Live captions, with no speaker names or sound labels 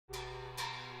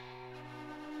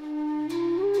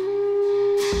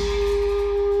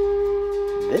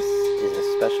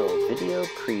special video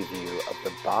preview of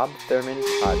the Bob Thurman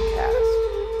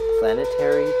podcast,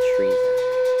 Planetary Treason,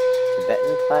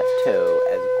 Tibetan Plateau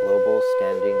as Global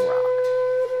Standing Rock.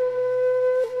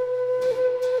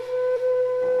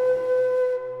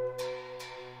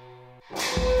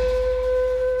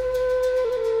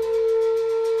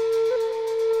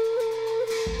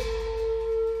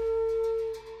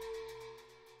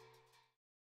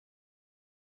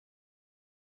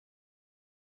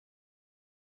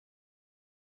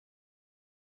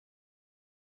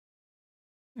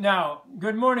 Now,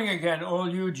 good morning again, all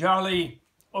you jolly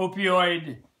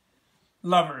opioid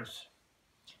lovers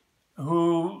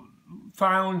who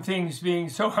found things being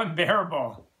so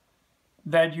unbearable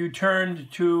that you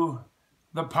turned to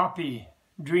the poppy,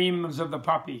 dreams of the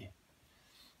poppy,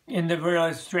 in the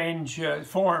really strange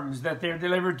forms that they're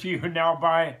delivered to you now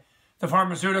by the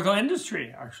pharmaceutical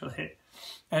industry, actually,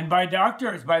 and by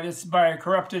doctors, by a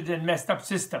corrupted and messed up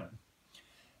system.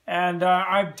 And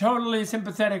I'm totally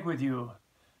sympathetic with you.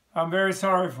 I'm very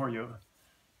sorry for you.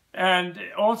 And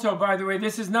also, by the way,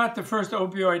 this is not the first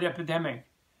opioid epidemic.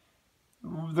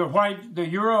 The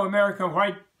Euro-American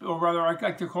white, or rather I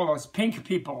like to call us pink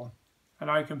people,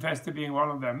 and I confess to being one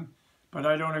of them, but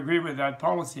I don't agree with that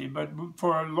policy. But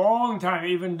for a long time,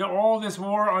 even all this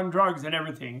war on drugs and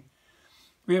everything,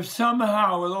 we have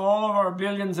somehow, with all of our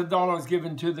billions of dollars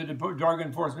given to the Drug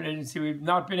Enforcement Agency, we've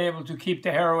not been able to keep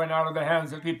the heroin out of the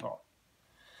hands of people.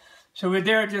 So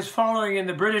they're just following in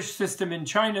the British system in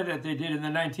China that they did in the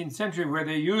 19th century, where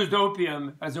they used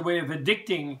opium as a way of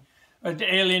addicting an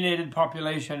alienated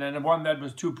population and one that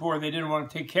was too poor they didn't want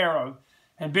to take care of.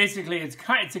 And basically it's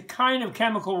a kind of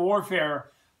chemical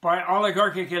warfare by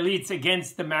oligarchic elites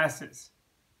against the masses.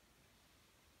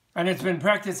 And it's been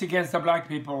practiced against the black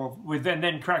people, and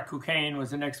then crack cocaine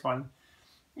was the next one,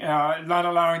 not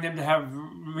allowing them to have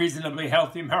reasonably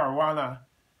healthy marijuana,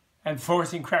 and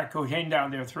forcing crack cocaine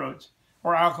down their throats,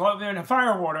 or alcohol,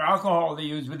 firewater, alcohol they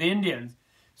use with the Indians.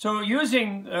 So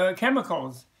using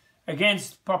chemicals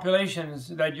against populations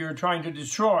that you're trying to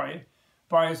destroy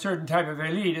by a certain type of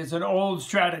elite is an old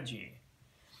strategy.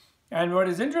 And what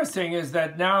is interesting is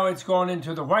that now it's gone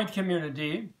into the white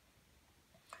community,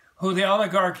 who the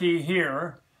oligarchy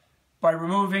here, by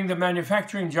removing the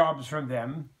manufacturing jobs from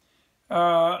them,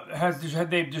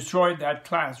 they've destroyed that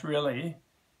class, really.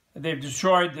 They've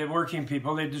destroyed the working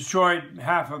people. They've destroyed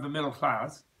half of the middle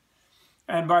class.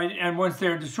 And once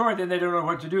they're destroyed, then they don't know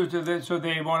what to do. So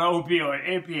they want to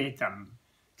opiate them,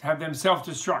 to have them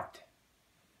self-destruct.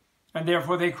 And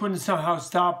therefore, they couldn't somehow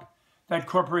stop that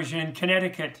corporation in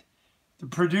Connecticut, the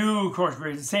Purdue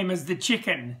Corporation, same as the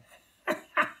chicken.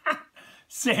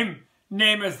 Same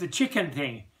name as the chicken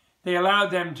thing. They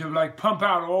allowed them to pump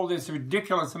out all this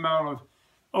ridiculous amount of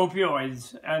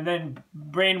opioids and then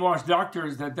brainwash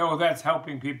doctors that, oh, that's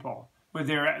helping people with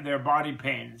their body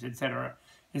pains, etc.,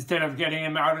 instead of getting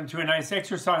them out into a nice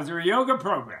exercise or a yoga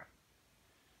program.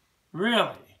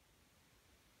 Really.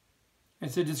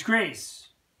 It's a disgrace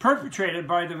perpetrated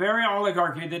by the very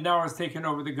oligarchy that now has taken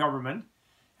over the government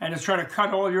and is trying to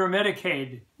cut all your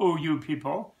Medicaid, OU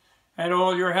people, and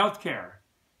all your health care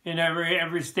in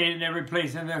every state and every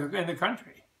place in the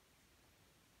country.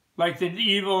 Like the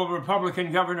evil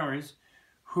Republican governors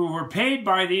who were paid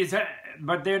by these,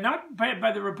 but they're not paid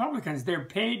by the Republicans, they're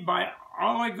paid by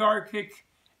oligarchic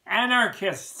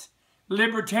anarchists.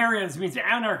 Libertarians means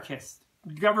anarchists,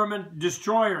 government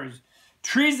destroyers,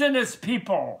 treasonous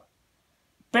people,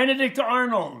 Benedict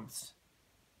Arnolds,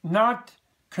 not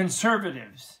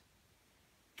conservatives.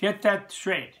 Get that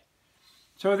straight.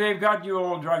 So they've got you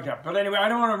all drugged up. But anyway, I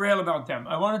don't want to rail about them.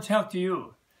 I want to talk to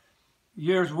you.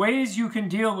 There's ways you can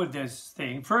deal with this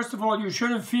thing. First of all, you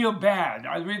shouldn't feel bad.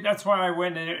 That's why I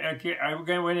went in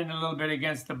a little bit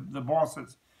against the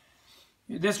bosses.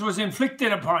 This was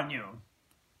inflicted upon you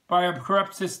by a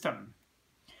corrupt system.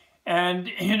 And,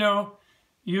 you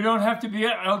don't have to be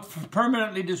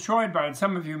permanently destroyed by it.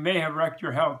 Some of you may have wrecked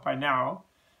your health by now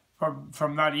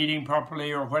from not eating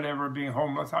properly or whatever, being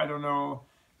homeless, I don't know,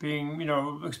 being,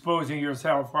 exposing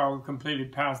yourself while completely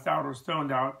passed out or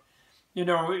stoned out. But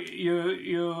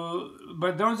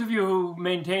those of you who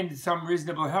maintained some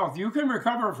reasonable health, you can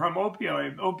recover from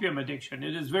opium addiction.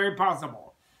 It is very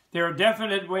possible. There are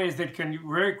definite ways that can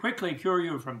very quickly cure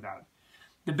you from that.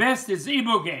 The best is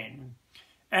ibogaine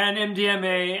and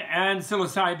MDMA and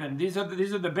psilocybin. These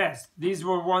are the best. These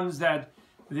were ones that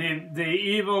the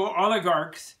evil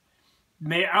oligarchs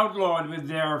may outlawed with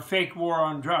their fake war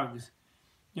on drugs.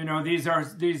 These are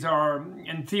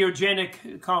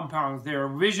entheogenic compounds. They're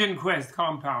vision quest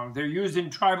compounds. They're used in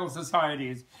tribal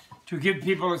societies to give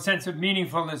people a sense of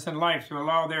meaningfulness in life, to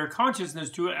allow their consciousness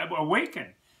to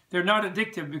awaken. They're not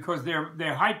addictive because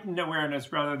they're heightened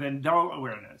awareness rather than dull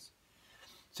awareness.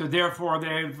 So therefore,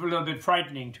 they're a little bit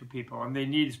frightening to people, and they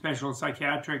need special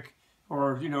psychiatric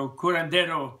or,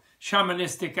 curandero,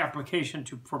 shamanistic application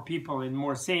for people in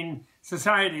more sane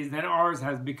societies than ours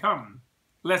has become,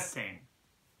 less sane.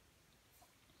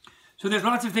 So there's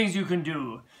lots of things you can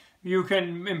do. You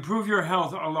can improve your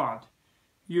health a lot.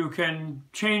 You can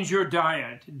change your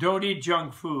diet. Don't eat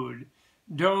junk food.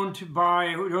 Don't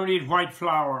eat white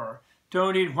flour.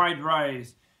 Don't eat white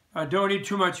rice. Don't eat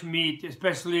too much meat,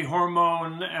 especially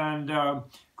hormone and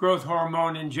growth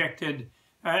hormone injected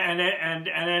and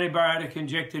antibiotic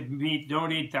injected meat.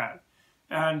 Don't eat that.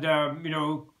 And,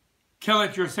 kill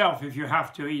it yourself if you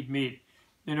have to eat meat.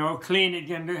 Clean it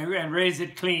and raise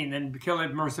it clean and kill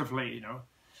it mercifully,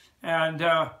 And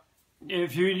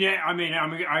if you,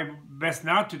 I best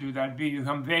not to do that,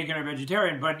 become vegan or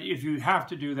vegetarian, but if you have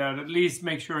to do that, at least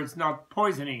make sure it's not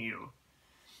poisoning you,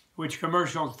 which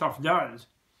commercial stuff does.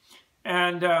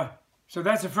 And so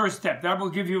that's the first step. That will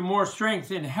give you more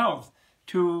strength in health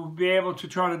to be able to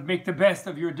try to make the best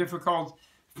of your difficult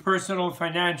personal,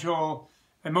 financial,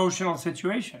 emotional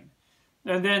situation.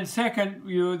 And then second,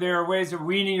 there are ways of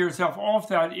weaning yourself off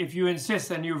that if you insist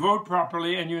and you vote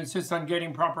properly and you insist on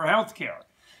getting proper health care,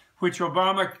 which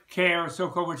Obamacare,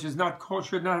 so-called, which is not called,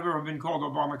 should not have ever been called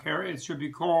Obamacare. It should be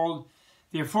called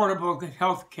the Affordable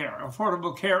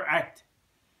Care Act,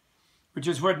 which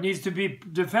is what needs to be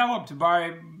developed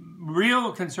by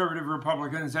real conservative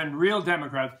Republicans and real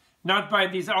Democrats, not by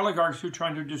these oligarchs who are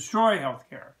trying to destroy health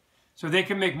care so they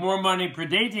can make more money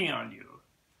predating on you.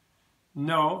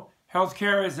 No.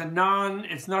 Healthcare is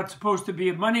it's not supposed to be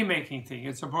a money-making thing.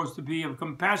 It's supposed to be a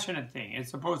compassionate thing.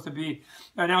 It's supposed to be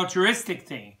an altruistic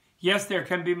thing. Yes, there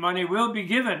can be money will be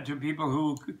given to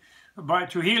people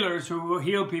to healers who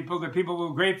heal people. The people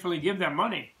will gratefully give them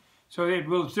money. So it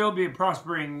will still be a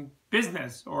prospering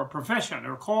business or profession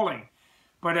or calling.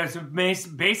 But as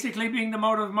basically being the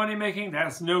mode of money-making,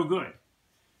 that's no good.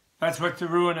 That's what's the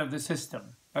ruin of the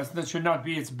system. That should not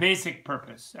be its basic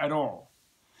purpose at all.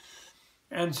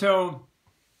 And so,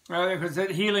 because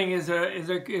healing is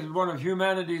one of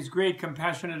humanity's great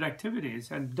compassionate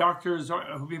activities, and doctors,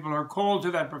 people who are called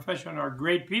to that profession, are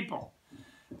great people,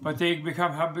 but they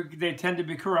tend to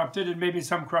be corrupted, and maybe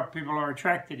some corrupt people are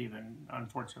attracted even,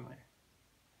 unfortunately.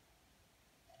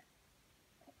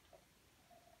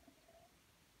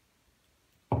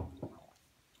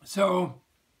 So,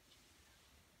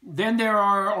 then there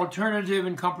are alternative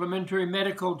and complementary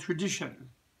medical traditions.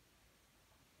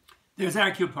 There's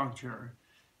acupuncture,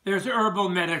 there's herbal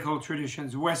medical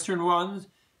traditions, Western ones,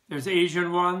 there's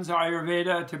Asian ones,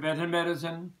 Ayurveda, Tibetan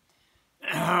medicine,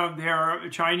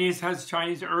 Chinese has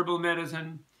Chinese herbal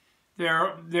medicine,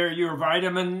 they're your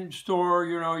vitamin store,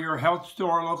 your health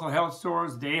store, local health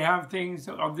stores, they have things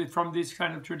from these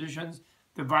kind of traditions.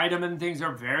 The vitamin things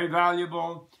are very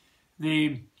valuable.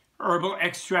 The herbal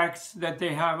extracts that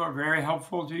they have are very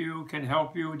helpful to you, can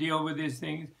help you deal with these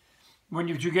things. When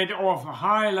you get off a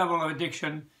high level of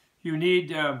addiction, you need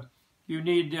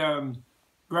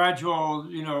gradual,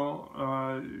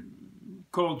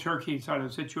 cold turkey sort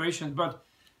of situations.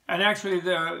 And actually,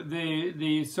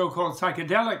 the so-called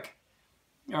psychedelic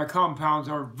compounds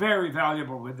are very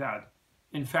valuable with that.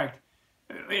 In fact,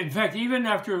 even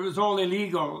after it was all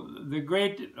illegal, the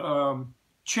great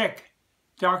Czech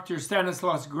Dr.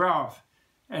 Stanislaus Graf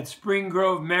at Spring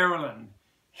Grove, Maryland.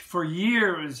 For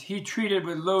years, he treated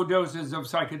with low doses of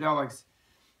psychedelics.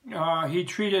 He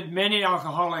treated many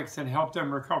alcoholics and helped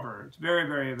them recover. It's very,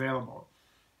 very available.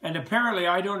 And apparently,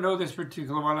 I don't know this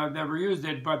particular one, I've never used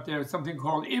it, but there's something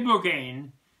called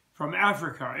ibogaine from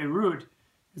Africa, a root.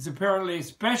 It's apparently a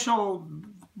special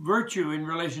virtue in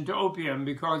relation to opium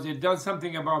because it does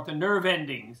something about the nerve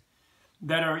endings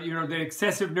that are, the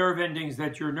excessive nerve endings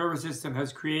that your nervous system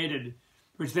has created,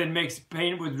 which then makes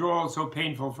withdrawal so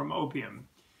painful from opium.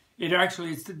 It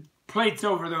actually plates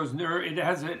over those nerves. It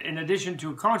has, in addition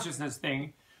to a consciousness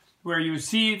thing, where you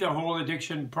see the whole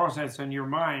addiction process in your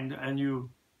mind and you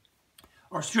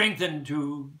are strengthened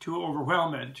to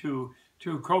overwhelm it, to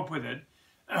cope with it.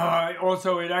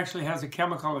 Also, it actually has a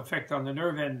chemical effect on the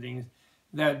nerve endings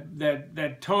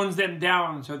that tones them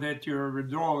down so that your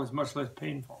withdrawal is much less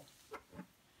painful.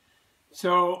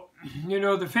 So,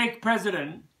 the fake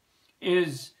president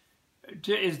is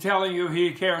telling you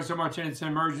he cares so much and it's an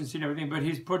emergency and everything, but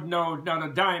he's put not a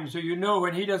dime. So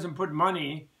when he doesn't put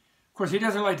money, of course he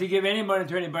doesn't like to give any money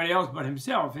to anybody else but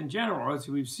himself in general, as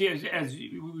we've seen, as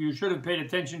you should have paid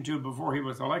attention to before he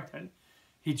was elected.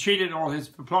 He treated all his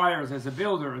suppliers as a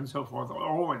builder and so forth,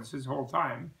 always, his whole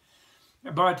time.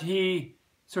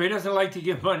 So he doesn't like to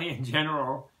give money in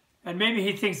general. And maybe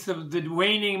he thinks of the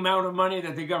waning amount of money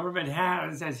that the government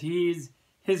has, as his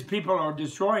people are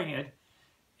destroying it,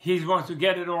 he wants to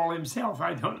get it all himself.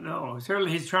 I don't know.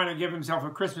 Certainly he's trying to give himself a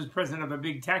Christmas present of a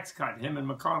big tax cut, him and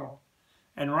McConnell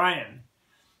and Ryan,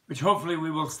 which hopefully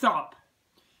we will stop.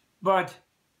 But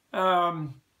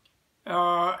you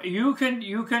have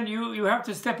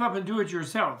to step up and do it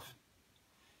yourself.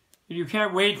 You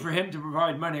can't wait for him to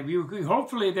provide money.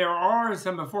 Hopefully there are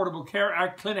some Affordable Care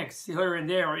Act clinics here and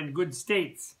there in good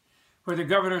states where the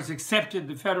governors accepted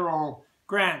the federal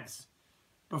grants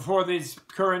before this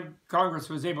current Congress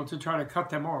was able to try to cut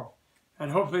them off.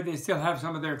 And hopefully they still have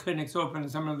some of their clinics open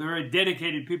and some of the very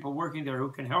dedicated people working there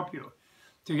who can help you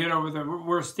to get over the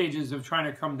worst stages of trying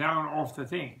to come down off the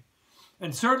thing.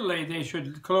 And certainly they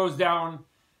should close down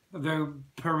the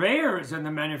purveyors and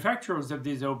the manufacturers of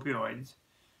these opioids.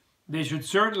 They should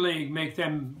certainly make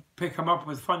them come up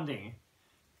with funding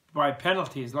by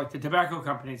penalties like the tobacco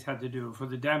companies had to do for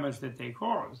the damage that they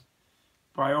caused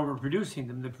by overproducing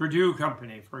them. The Purdue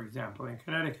Company, for example, in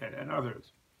Connecticut, and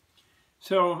others.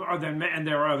 So, and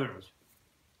there are others.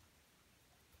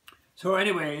 So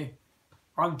anyway,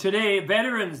 on today,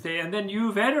 Veterans Day, and then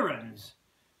you veterans,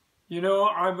 you know,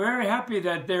 I'm very happy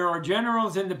that there are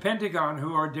generals in the Pentagon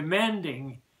who are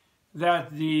demanding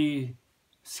that the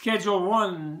Schedule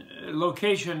 1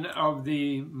 location of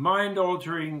the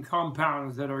mind-altering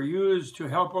compounds that are used to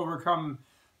help overcome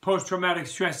post-traumatic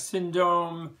stress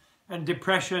syndrome and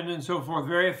depression and so forth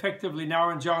very effectively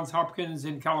now in Johns Hopkins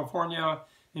in California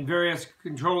in various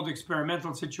controlled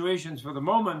experimental situations for the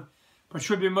moment, but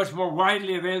should be much more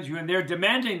widely available to you. And they're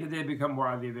demanding that they become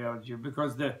widely available to you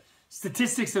because the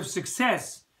statistics of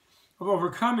success of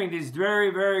overcoming these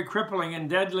very, very crippling and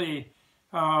deadly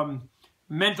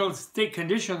mental state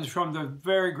conditions from the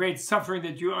very great suffering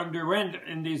that you underwent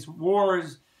in these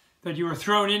wars that you were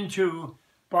thrown into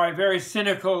by very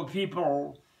cynical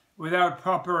people without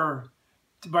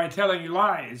by telling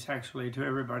lies, actually, to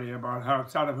everybody about how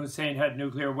Saddam Hussein had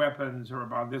nuclear weapons or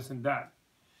about this and that.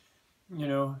 You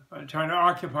know, trying to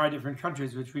occupy different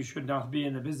countries, which we should not be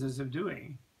in the business of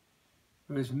doing.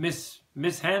 It was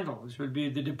mishandled. It should be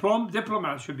the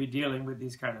diplomats should be dealing with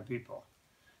these kind of people.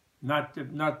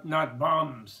 Not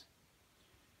bombs,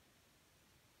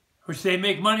 which they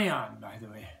make money on, by the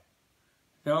way.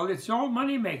 So it's all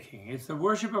money making. It's the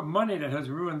worship of money that has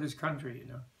ruined this country, you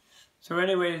know. So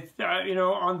anyway, you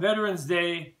know, on Veterans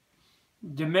Day,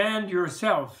 demand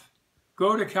yourself,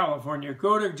 go to California,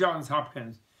 go to Johns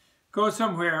Hopkins, go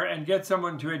somewhere and get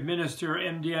someone to administer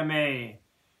MDMA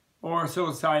or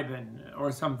psilocybin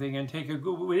or something, and take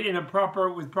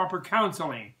with proper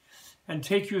counseling, and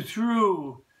take you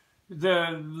through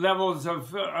the levels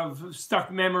of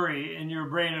stuck memory in your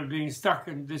brain of being stuck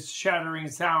in this shattering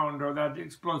sound or that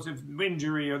explosive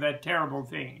injury or that terrible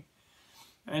thing,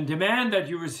 and demand that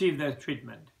you receive that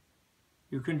treatment.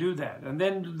 You can do that. And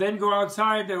then go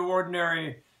outside the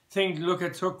ordinary thing, look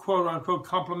at quote-unquote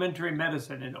complementary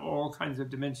medicine in all kinds of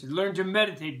dimensions. Learn to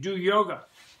meditate, do yoga.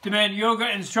 Demand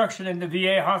yoga instruction in the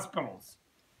VA hospitals.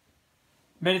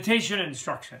 Meditation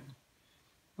instruction.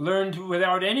 Learn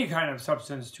without any kind of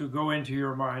substance to go into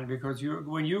your mind, because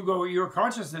when you go, your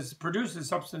consciousness produces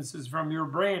substances from your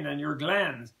brain and your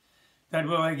glands that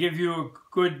will give you a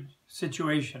good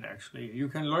situation, actually. You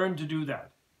can learn to do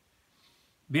that.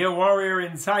 Be a warrior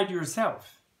inside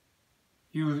yourself.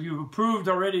 You proved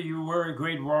already you were a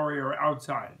great warrior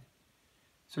outside.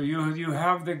 So you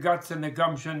have the guts and the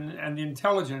gumption and the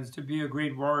intelligence to be a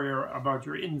great warrior about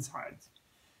your insides.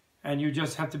 And you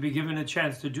just have to be given a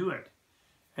chance to do it.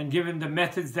 And given the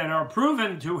methods that are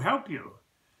proven to help you,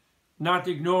 not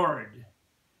ignored,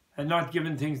 and not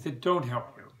given things that don't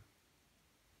help you.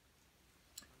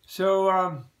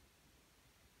 So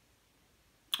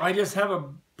I just have a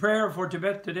prayer for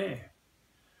Tibet today.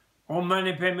 Om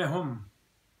Mani Padme Hum.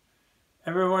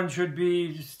 Everyone should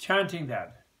be chanting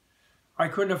that. I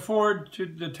couldn't afford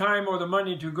the time or the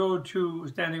money to go to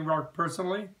Standing Rock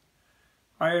personally.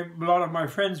 A lot of my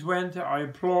friends went. I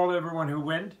applaud everyone who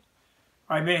went.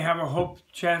 I may have a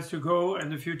chance to go in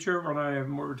the future when I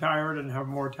am more retired and have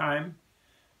more time.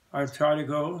 I'll try to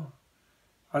go.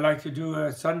 I like to do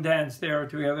a sun dance there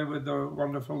together with the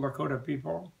wonderful Lakota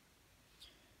people,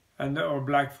 or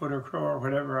Blackfoot or Crow or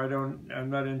whatever. I'm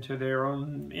not into their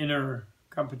own inner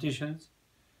competitions.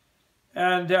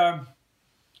 And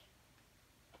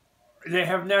they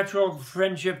have natural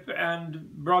friendship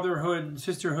and brotherhood and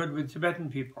sisterhood with Tibetan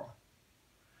people.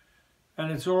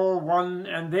 And it's all one,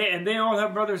 and they all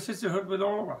have brother sisterhood with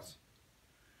all of us.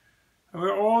 And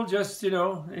we're all just, you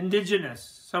know, indigenous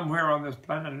somewhere on this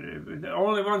planet. The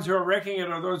only ones who are wrecking it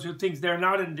are those who think they're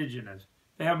not indigenous.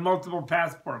 They have multiple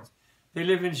passports. They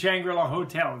live in Shangri-La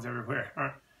hotels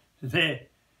everywhere.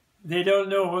 They don't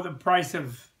know the price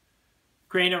of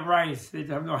grain of rice. They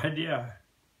have no idea.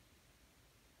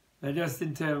 They're just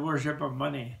into worship of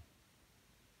money.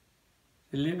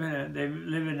 They live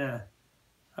in a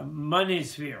money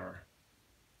sphere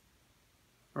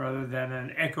rather than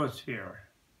an ecosphere.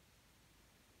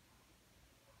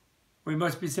 We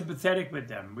must be sympathetic with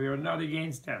them. We are not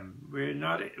against them.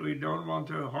 We don't want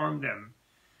to harm them.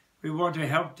 We want to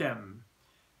help them.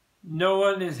 No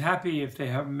one is happy if they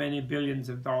have many billions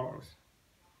of dollars.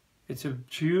 It's a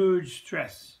huge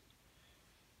stress.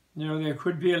 You know, there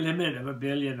could be a limit of $1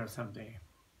 billion or something.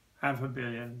 $500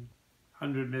 million,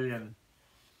 100 million.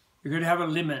 You could have a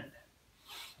limit.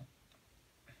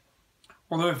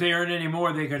 Although if they earn any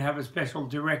more, they could have a special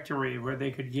directory where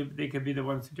they could be the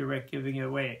ones to direct giving it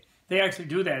away. They actually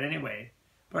do that anyway,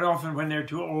 but often when they're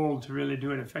too old to really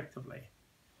do it effectively.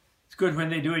 It's good when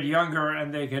they do it younger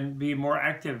and they can be more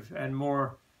active and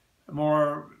more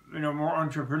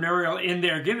entrepreneurial in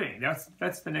their giving.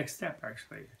 That's the next step,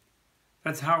 actually.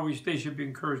 That's how they should be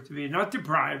encouraged to be. Not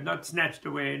deprived, not snatched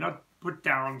away, not put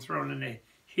down, thrown in a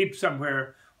heap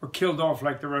somewhere, or killed off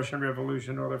like the Russian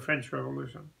Revolution or the French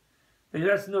Revolution.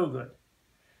 That's no good.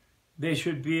 They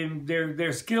should be,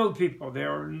 they're skilled people,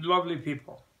 they're lovely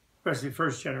people, especially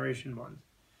first generation ones.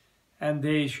 And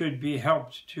they should be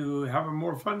helped to have a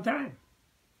more fun time.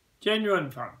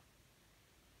 Genuine fun.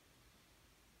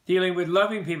 Dealing with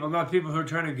loving people, not people who are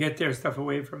trying to get their stuff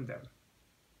away from them.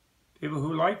 People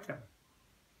who like them.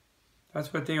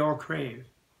 That's what they all crave.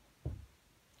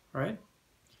 Right?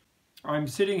 I'm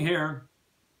sitting here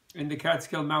in the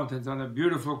Catskill Mountains on a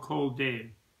beautiful cold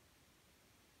day.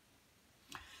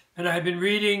 And I've been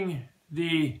reading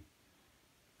a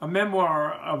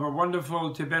memoir of a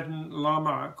wonderful Tibetan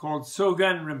Lama called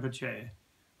Sogan Rinpoche,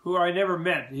 who I never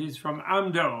met. He's from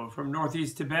Amdo, from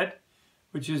northeast Tibet,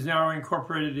 which is now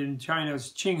incorporated in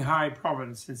China's Qinghai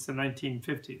province since the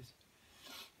 1950s.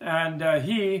 And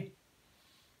he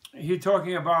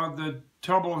talking about the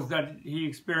troubles that he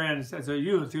experienced as a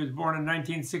youth. He was born in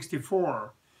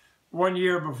 1964, 1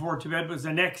 year before Tibet was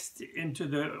annexed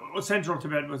Central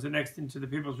Tibet was annexed into the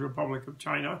People's Republic of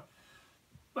China.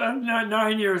 But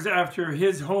 9 years after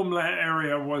his homeland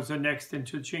area was annexed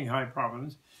into Qinghai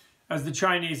province, as the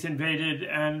Chinese invaded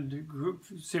and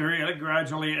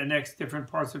gradually annexed different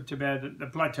parts of Tibet, the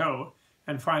plateau,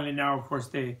 and finally now, of course,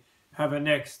 they have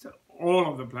annexed all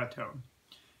of the plateau.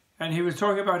 And he was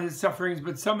talking about his sufferings,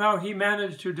 but somehow he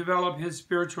managed to develop his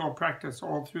spiritual practice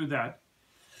all through that.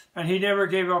 And he never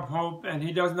gave up hope, and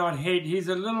he does not hate. He's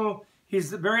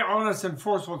very honest and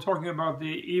forceful, talking about the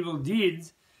evil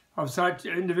deeds of such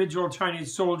individual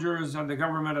Chinese soldiers and the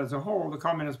government as a whole, the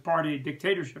Communist Party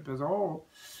dictatorship as a whole.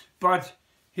 But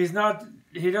he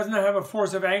doesn't have a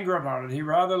force of anger about it. He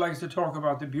rather likes to talk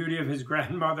about the beauty of his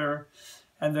grandmother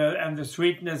and the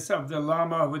sweetness of the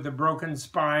Lama with the broken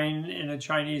spine in a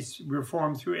Chinese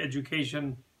reform through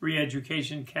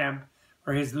re-education camp,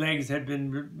 where his legs had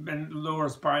been, lower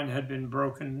spine had been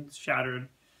broken, shattered.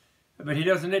 But he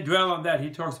doesn't dwell on that. He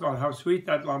talks about how sweet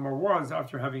that Lama was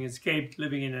after having escaped,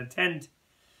 living in a tent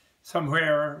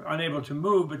somewhere, unable to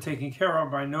move, but taken care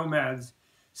of by nomads,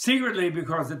 secretly,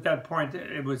 because at that point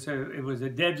it was a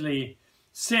deadly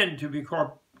sin to be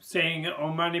caught saying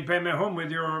Om Mani Padme Hum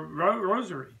with your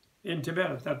rosary in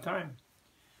Tibet at that time.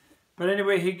 But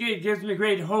anyway, he gives me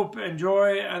great hope and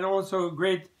joy, and also a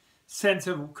great sense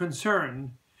of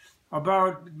concern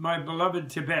about my beloved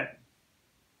Tibet,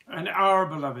 and our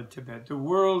beloved Tibet, the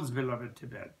world's beloved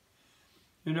Tibet.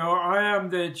 You know, I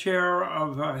am the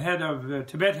head of the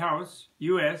Tibet House,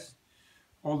 U.S.,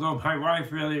 although my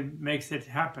wife really makes it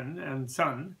happen, and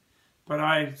son, but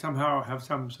I somehow have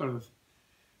some sort of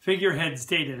figurehead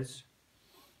status,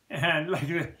 and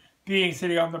like being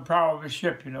sitting on the prow of a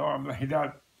ship, you know, I'm like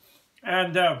that.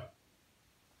 And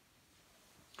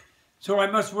so I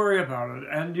must worry about it.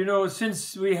 And, you know,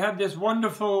 since we had this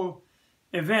wonderful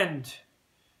event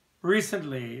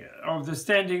recently of the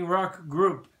Standing Rock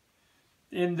group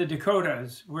in the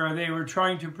Dakotas, where they were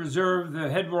trying to preserve the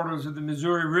headwaters of the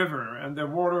Missouri River and the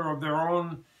water of their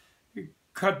own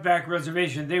cut-back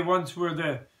reservation. They once were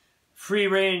the free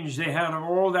range they had of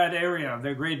all that area,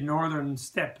 the great northern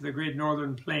steppe, the great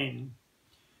northern plain,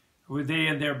 with they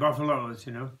and their buffaloes,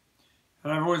 you know.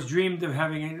 And I've always dreamed of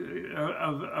having,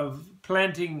 of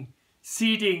planting,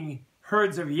 seeding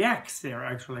herds of yaks there,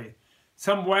 actually.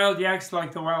 Some wild yaks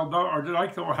like the wild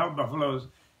buffaloes,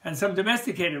 and some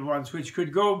domesticated ones, which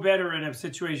could go better in a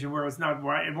situation where it's not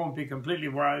wide, it won't be completely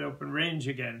wide open range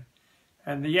again.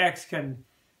 And the yaks can,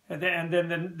 and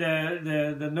then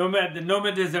the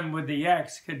nomadism with the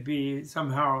yaks could be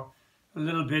somehow a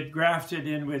little bit grafted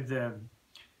in with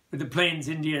the Plains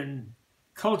Indian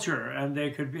culture, and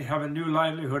they could have a new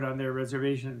livelihood on their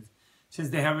reservations, since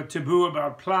they have a taboo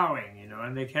about plowing, you know,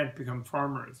 and they can't become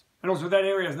farmers. And also that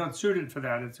area is not suited for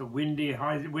that. It's a windy,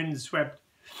 high, wind-swept,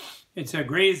 it's a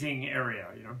grazing area,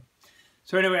 you know.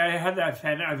 So anyway, I've had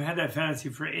that fantasy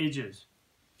for ages.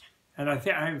 And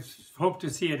I hope to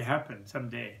see it happen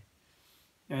someday.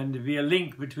 And to be a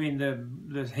link between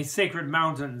the sacred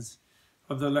mountains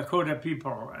of the Lakota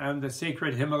people and the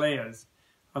sacred Himalayas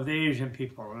of the Asian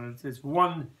people. And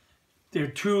they're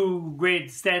two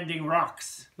great standing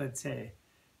rocks, let's say,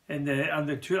 on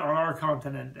our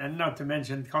continent, and not to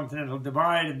mention continental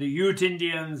divide and the Ute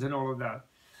Indians and all of that.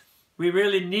 We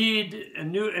really need a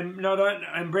new,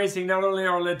 embracing not only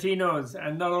our Latinos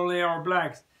and not only our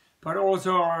blacks, but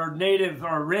also our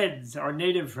Reds, our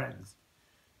native friends,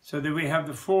 so that we have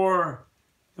the four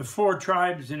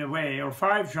tribes in a way, or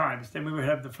 5 tribes. Then we would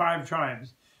have the 5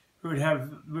 tribes. We would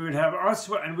have us,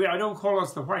 and I don't call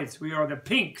us the whites. We are the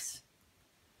pinks.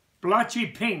 Blotchy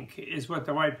pink is what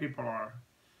the white people are.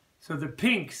 So the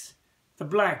pinks, the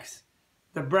blacks,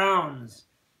 the browns,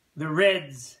 the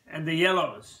reds, and the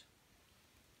yellows.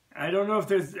 I don't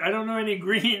know any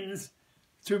greens.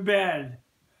 Too bad.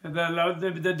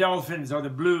 The dolphins are the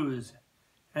blues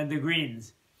and the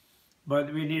greens.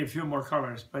 But we need a few more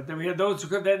colors. But then we have those,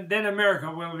 then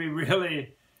America will be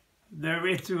really,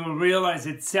 it will realize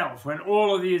itself when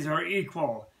all of these are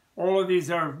equal. All of these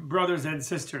are brothers and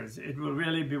sisters. It will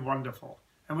really be wonderful.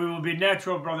 And we will be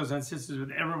natural brothers and sisters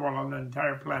with everyone on the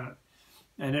entire planet.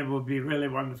 And it will be really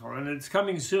wonderful. And it's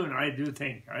coming soon, I do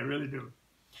think. I really do.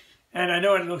 And I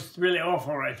know it looks really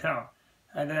awful right now.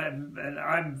 And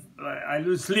I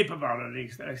lose sleep about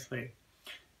it, actually.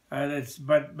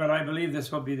 But I believe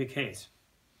this will be the case.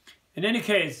 In any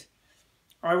case,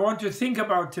 I want to think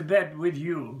about Tibet with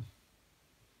you,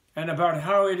 and about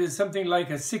how it is something like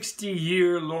a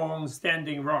 60-year-long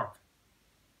standing rock.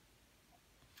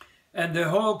 And the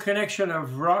whole connection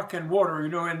of rock and water, you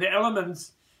know, and the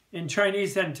elements in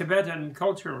Chinese and Tibetan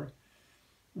culture,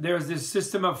 there's this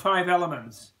system of 5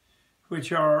 elements,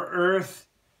 which are earth,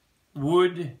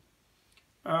 wood,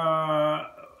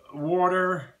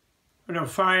 water, you know,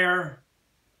 fire,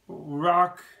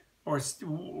 rock, or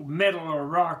metal or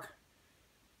rock,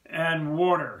 and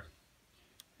water.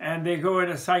 And they go in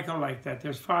a cycle like that.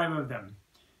 There's 5 of them.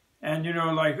 And, you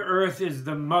know, like earth is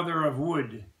the mother of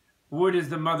wood. Wood is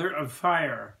the mother of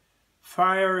fire.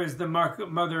 Fire is the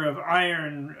mother of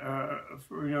iron,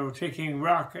 you know, taking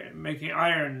rock, making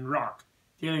iron rock,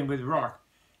 dealing with rock.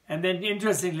 And then,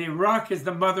 interestingly, rock is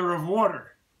the mother of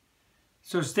water.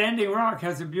 So Standing Rock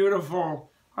has a beautiful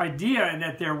idea in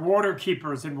that they're water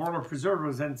keepers and water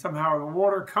preservers, and somehow the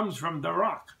water comes from the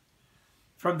rock.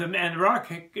 And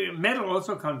rock, metal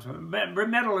also comes from,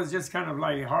 metal is just kind of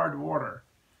like hard water.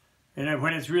 And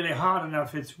when it's really hot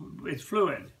enough, it's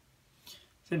fluid.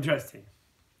 It's interesting.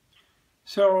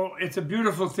 So it's a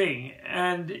beautiful thing.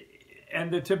 And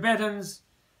the Tibetans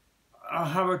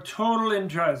have a total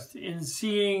interest in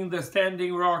seeing the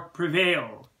Standing Rock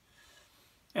prevail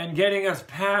and getting us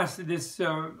past this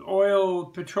oil,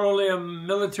 petroleum,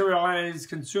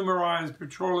 militarized, consumerized,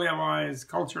 petroleumized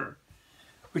culture,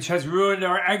 which has ruined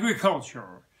our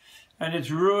agriculture, and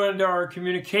it's ruined our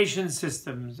communication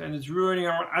systems, and it's ruining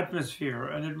our atmosphere,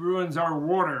 and it ruins our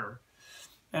water,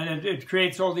 and it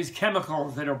creates all these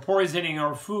chemicals that are poisoning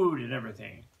our food and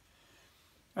everything.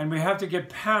 And we have to get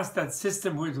past that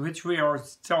system with which we are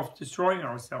self-destroying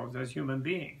ourselves as human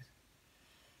beings.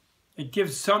 It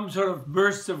gives some sort of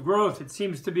bursts of growth. It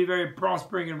seems to be very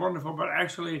prospering and wonderful, but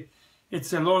actually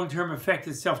its a long-term effect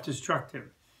is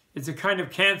self-destructive. It's a kind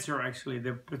of cancer, actually,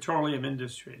 the petroleum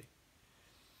industry.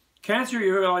 Cancer,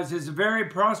 you realize, is a very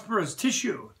prosperous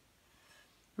tissue.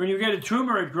 When you get a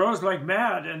tumor, it grows like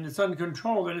mad, and it's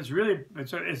uncontrolled, and it's really,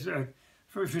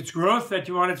 if it's growth that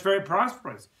you want, it's very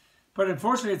prosperous. But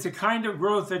unfortunately, it's a kind of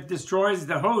growth that destroys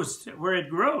the host where it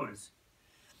grows.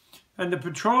 And the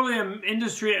petroleum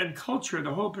industry and culture,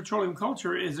 the whole petroleum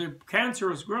culture, is a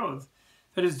cancerous growth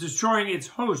that is destroying its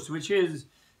host, which is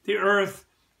the earth,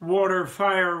 water,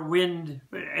 fire, wind,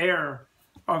 air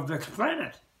of the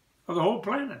planet, of the whole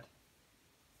planet,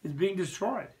 is being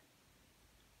destroyed.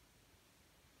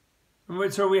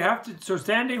 And so we have to, so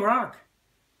Standing Rock,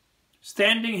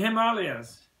 Standing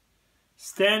Himalayas,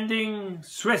 Standing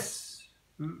Swiss,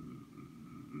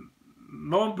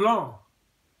 Mont Blanc,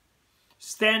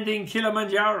 Standing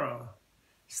Kilimanjaro,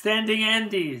 Standing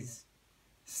Andes,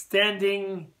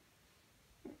 Standing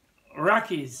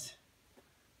Rockies.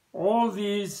 All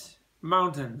these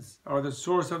mountains are the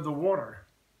source of the water.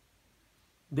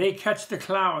 They catch the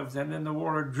clouds, and then the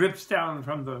water drips down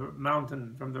from the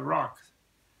mountain, from the rocks.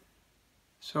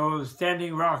 So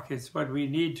standing rock is what we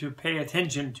need to pay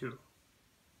attention to.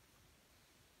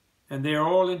 And they are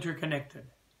all interconnected.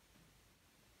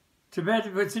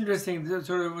 Tibet, what's interesting,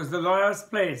 sort of was the last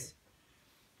place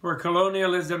where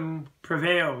colonialism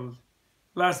prevailed.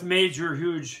 Last major,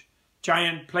 huge,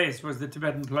 giant place was the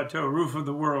Tibetan Plateau, roof of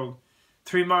the world.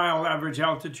 3 mile average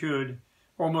altitude,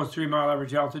 almost 3 mile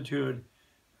average altitude.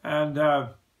 And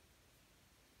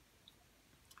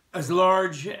as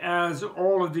large as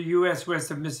all of the US west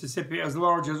of Mississippi, as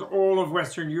large as all of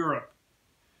Western Europe,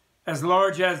 as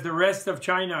large as the rest of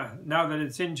China, now that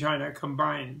it's in China,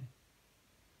 combined.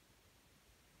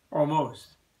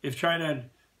 Almost. If China had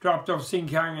dropped off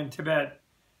Xinjiang and Tibet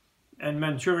and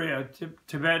Manchuria,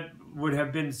 Tibet would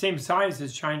have been the same size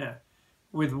as China,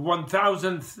 with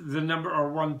 1,000th the number, or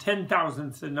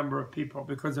 1/10,000th the number of people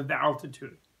because of the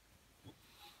altitude.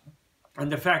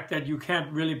 And the fact that you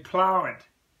can't really plow it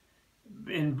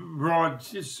in broad,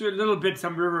 just a little bit,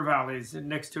 some river valleys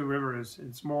next to rivers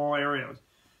in small areas.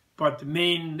 But the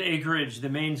main acreage, the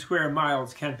main square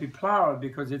miles can't be plowed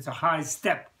because it's a high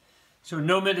step. So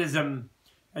nomadism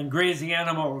and grazing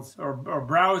animals or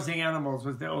browsing animals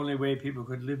was the only way people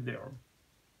could live there.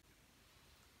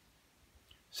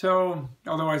 So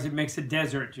otherwise it makes a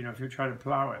desert, you know, if you try to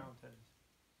plow it.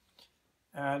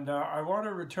 And I want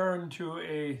to return to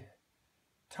a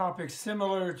topic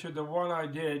similar to the one I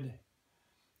did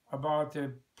about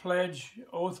the pledge,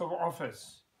 oath of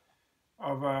office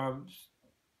of a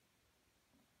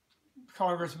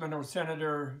congressman or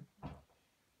senator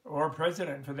or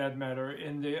president, for that matter,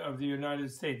 of the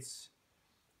United States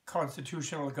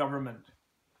constitutional government.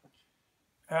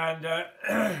 And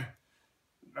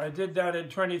I did that in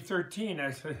 2013.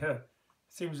 Actually,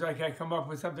 seems like I come up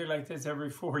with something like this every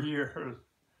 4 years.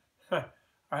 I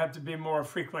have to be more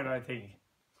frequent, I think.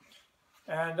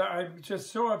 And I'm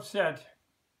just so upset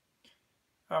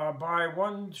by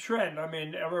one trend. I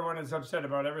mean, everyone is upset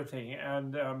about everything.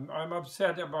 And I'm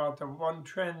upset about the one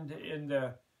trend in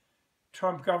the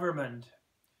Trump government,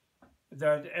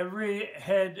 that every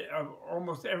head of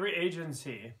almost every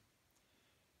agency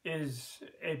is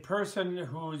a person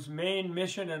whose main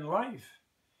mission in life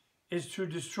is to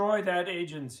destroy that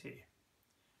agency.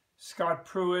 Scott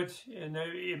Pruitt in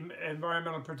the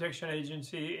Environmental Protection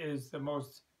Agency is the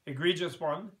most egregious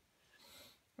one,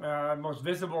 most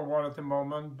visible one at the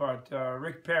moment, but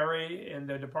Rick Perry in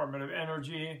the Department of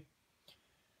Energy,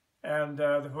 and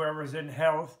whoever's in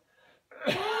health.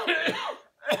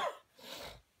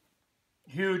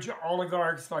 Huge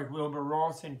oligarchs like Wilbur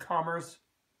Ross in commerce,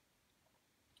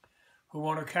 who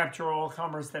want to capture all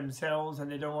commerce themselves and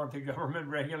they don't want the government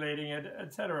regulating it,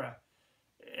 etc.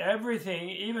 Everything,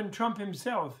 even Trump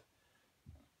himself,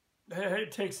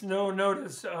 takes no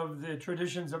notice of the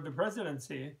traditions of the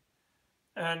presidency.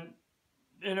 And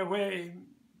in a way,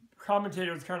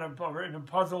 commentators kind of are in a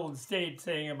puzzled state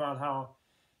saying about how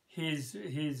he's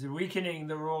weakening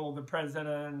the role of the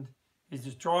president, he's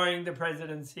destroying the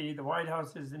presidency, the White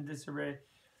House is in disarray.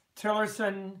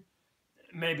 Tillerson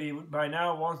maybe by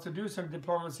now wants to do some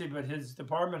diplomacy, but his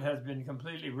department has been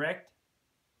completely wrecked,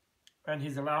 and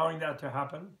he's allowing that to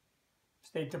happen.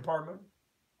 State Department.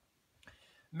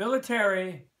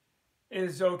 Military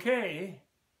is okay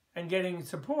and getting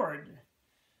support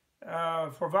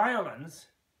for violence,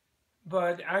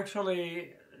 but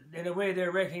actually, in a way,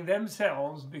 they're wrecking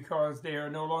themselves because they are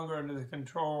no longer under the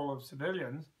control of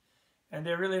civilians, and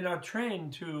they're really not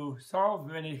trained to solve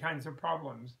many kinds of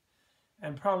problems.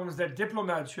 And problems that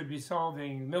diplomats should be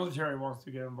solving, military wants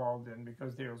to get involved in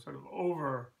because they are sort of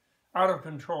out of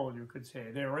control, you could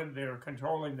say. They're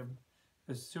controlling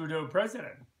the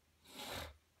pseudo-president.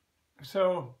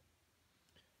 So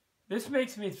this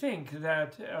makes me think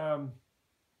that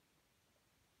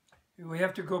we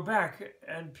have to go back,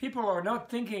 and people are not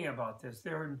thinking about this.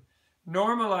 They're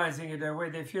normalizing it in a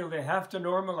way they feel they have to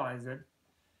normalize it,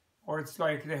 or it's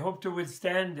like they hope to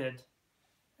withstand it,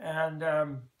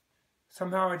 and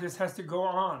somehow it just has to go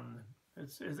on.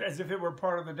 It's as if it were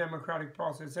part of the democratic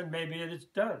process, and maybe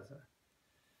it does.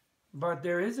 But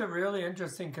there is a really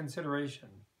interesting consideration.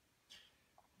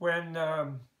 When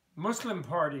Muslim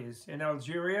parties in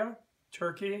Algeria,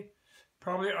 Turkey,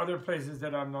 probably other places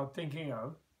that I'm not thinking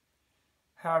of,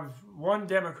 have won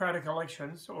democratic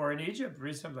elections, or in Egypt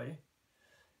recently,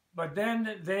 but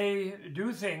then they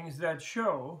do things that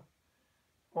show,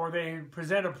 or they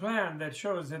present a plan that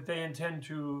shows that they intend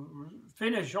to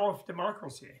finish off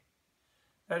democracy.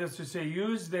 That is to say,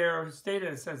 use their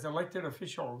status as elected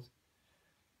officials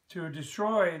to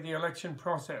destroy the election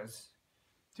process,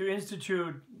 to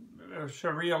institute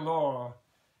Sharia law,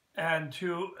 and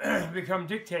to become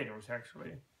dictators,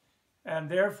 actually. And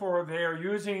therefore, they are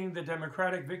using the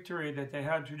democratic victory that they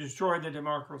had to destroy the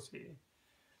democracy.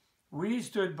 We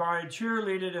stood by,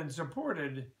 cheerleaded, and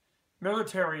supported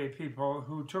military people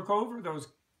who took over those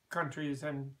countries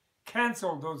and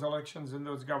canceled those elections and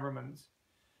those governments,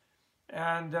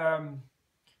 and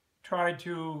tried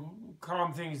to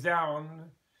calm things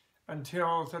down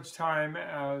until such time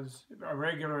as a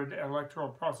regular electoral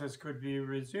process could be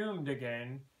resumed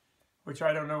again, which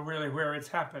I don't know really where it's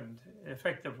happened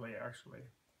effectively, actually.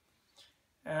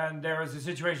 And there is a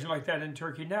situation like that in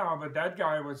Turkey now, but that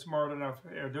guy was smart enough,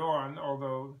 Erdogan,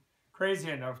 although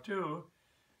crazy enough too,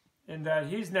 in that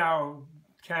he's now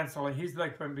canceling, he's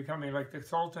like becoming like the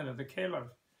Sultan of the Caliph.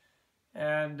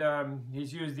 And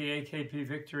he's used the AKP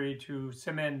victory to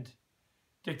cement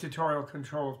dictatorial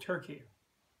control of Turkey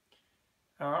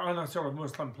on a sort of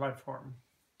Muslim platform.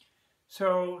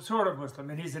 So, sort of Muslim,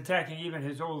 and he's attacking even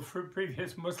his old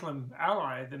previous Muslim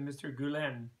ally, the Mr.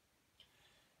 Gulen.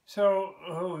 So,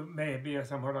 who may be a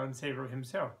somewhat unsavory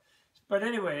himself. But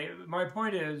anyway, my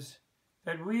point is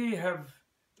that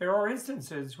there are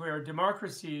instances where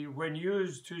democracy, when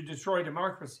used to destroy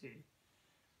democracy,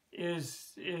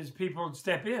 is people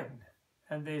step in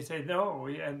and they say no,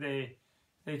 and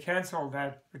they cancel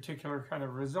that particular kind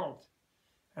of result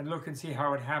and look and see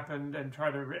how it happened and try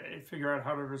to figure out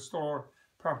how to restore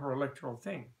proper electoral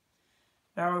thing.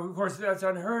 Now, of course, that's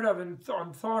unheard of and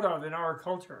unthought of in our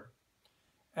culture.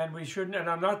 And we shouldn't, and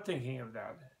I'm not thinking of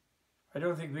that. I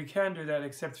don't think we can do that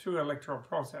except through electoral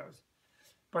process.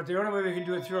 But the only way we can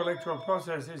do it through electoral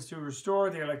process is to restore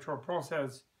the electoral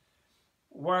process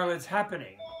while it's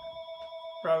happening,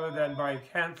 rather than by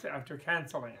after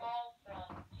canceling it.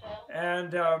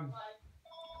 And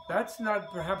that's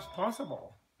not perhaps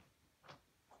possible.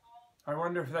 I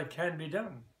wonder if that can be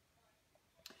done.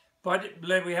 But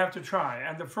we have to try.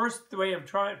 And the first way of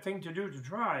thing to do to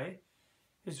try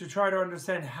is to try to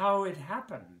understand how it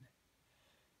happened.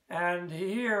 And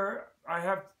here I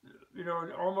have,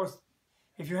 almost,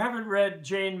 if you haven't read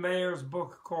Jane Mayer's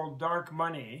book called Dark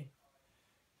Money,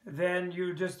 then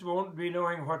you just won't be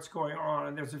knowing what's going on.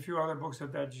 And there's a few other books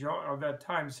of that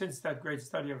time since that great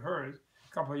study of hers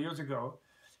a couple of years ago.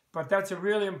 But that's a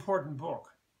really important book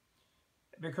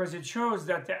because it shows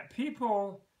that the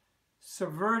people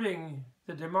subverting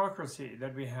the democracy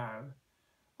that we have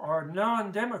are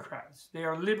non-democrats. They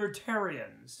are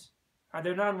libertarians.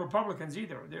 They're non-Republicans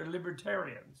either. They're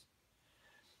libertarians.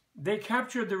 They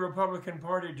captured the Republican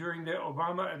Party during the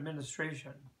Obama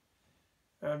administration.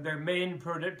 Their main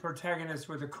protagonists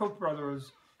were the Koch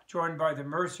brothers, joined by the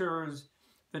Mercers,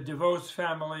 the DeVos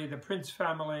family, the Prince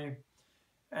family,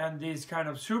 and these kind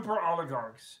of super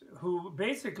oligarchs who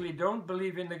basically don't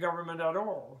believe in the government at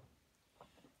all.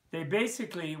 They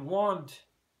basically want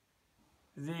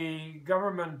the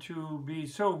government to be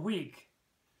so weak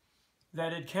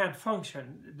that it can't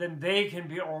function. Then they can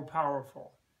be all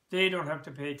powerful. They don't have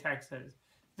to pay taxes.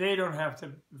 They don't have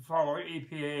to follow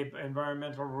EPA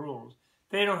environmental rules.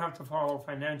 They don't have to follow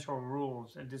financial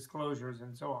rules and disclosures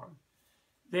and so on.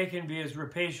 They can be as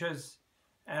rapacious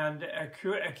and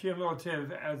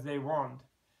accumulative as they want.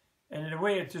 And in a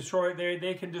way,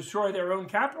 they can destroy their own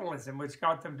capitalism, which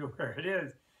got them to where it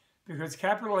is. Because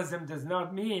capitalism does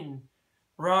not mean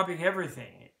robbing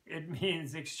everything. It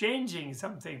means exchanging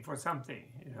something for something,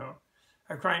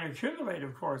 trying to accumulate,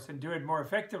 of course, and do it more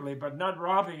effectively, but not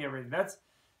robbing everything.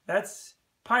 That's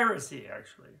piracy,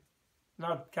 actually,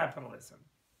 not capitalism.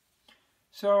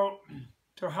 So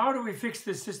how do we fix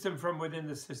this system from within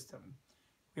the system?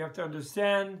 We have to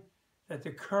understand that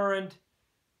the current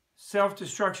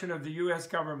self-destruction of the U.S.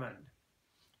 government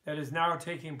that is now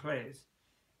taking place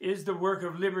is the work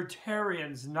of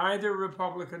libertarians, neither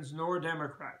Republicans nor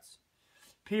Democrats.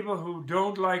 People who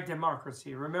don't like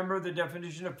democracy. Remember, the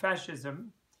definition of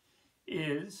fascism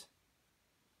is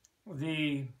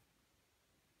the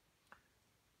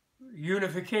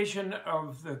unification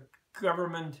of the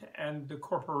government and the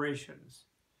corporations,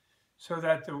 so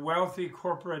that the wealthy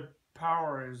corporate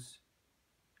powers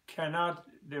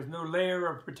there's no layer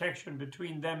of protection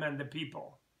between them and the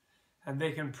people, and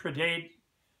they can predate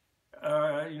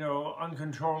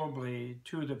uncontrollably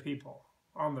to the people,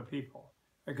 on the people.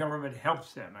 The government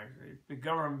helps them, actually. The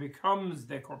government becomes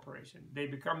the corporation. They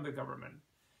become the government.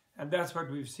 And that's what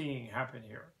we've seen happen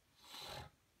here.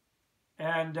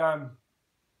 And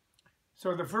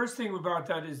so the first thing about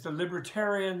that is the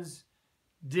libertarians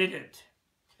did it.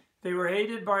 They were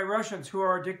aided by Russians who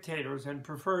are dictators and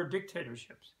prefer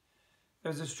dictatorships.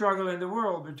 There's a struggle in the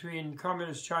world between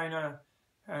communist China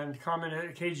and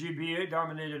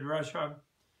KGB-dominated Russia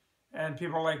and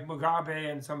people like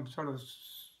Mugabe and some sort of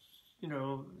you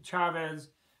know, Chavez,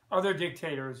 other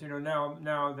dictators, you know,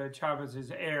 now that Chavez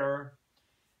is heir,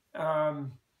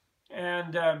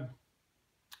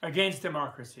 against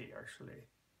democracy, actually.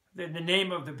 In the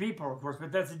name of the people, of course,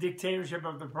 but that's a dictatorship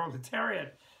of the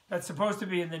proletariat. That's supposed to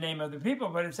be in the name of the people,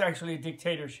 but it's actually a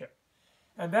dictatorship.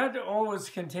 And that always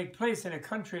can take place in a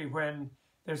country when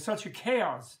there's such a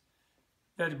chaos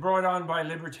that's brought on by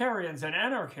libertarians and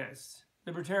anarchists.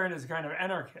 Libertarian is a kind of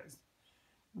anarchist,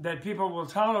 that people will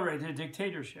tolerate a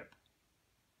dictatorship.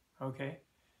 Okay?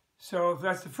 So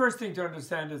that's the first thing to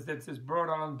understand, is that it's brought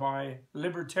on by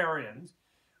libertarians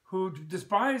who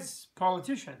despise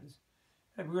politicians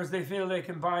because they feel they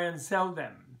can buy and sell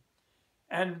them.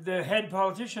 And the head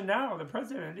politician now, the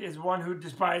president, is one who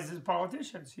despises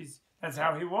politicians. That's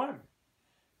how he won,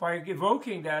 by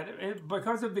evoking that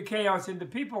because of the chaos in the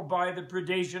people, by the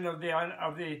predation of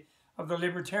the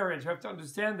libertarians. You have to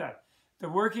understand that the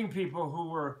working people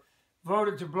who were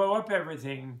voted to blow up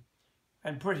everything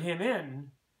and put him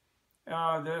in,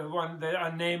 the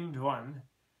unnamed one,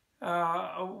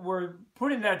 were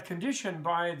put in that condition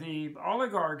by the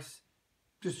oligarchs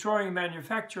destroying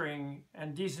manufacturing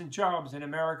and decent jobs in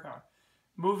America,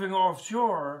 moving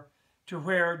offshore to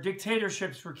where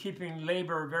dictatorships were keeping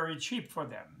labor very cheap for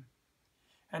them,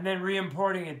 and then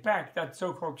re-importing it back. That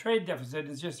so-called trade deficit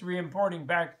is just re-importing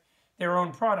back their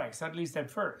own products, at least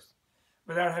at first,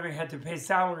 without having had to pay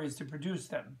salaries to produce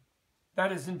them.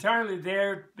 That is entirely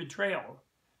their betrayal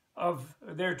of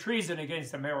their treason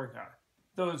against America,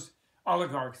 those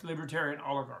oligarchs, libertarian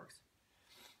oligarchs.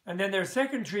 And then their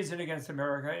second treason against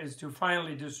America is to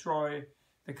finally destroy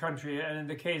the country. And in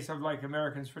the case of, like,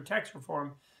 Americans for Tax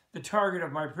Reform, the target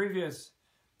of my previous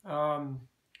broadcast,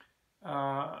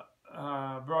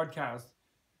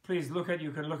 please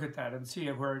you can look at that and see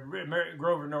where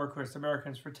Grover Norquist,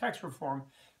 Americans for Tax Reform,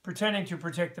 pretending to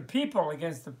protect the people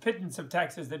against the pittance of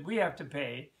taxes that we have to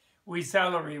pay, we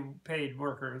salary-paid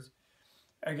workers,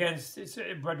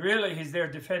 but really he's there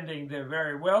defending the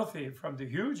very wealthy from the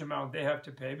huge amount they have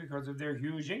to pay because of their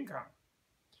huge income.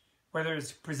 Whether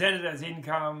it's presented as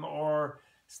income or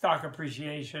stock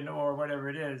appreciation or whatever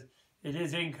it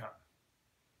is income,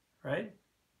 right?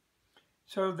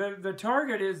 So the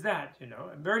target is that, you know.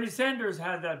 And Bernie Sanders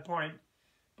had that point,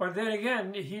 but then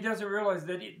again, he doesn't realize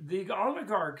that the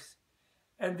oligarchs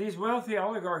and these wealthy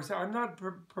oligarchs, I'm not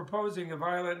proposing a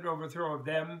violent overthrow of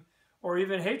them or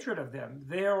even hatred of them.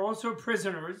 They are also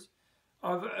prisoners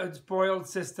of a spoiled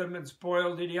system and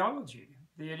spoiled ideology.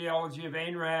 The ideology of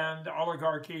Ayn Rand,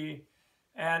 oligarchy,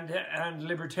 and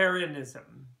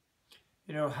libertarianism.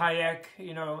 You know, Hayek,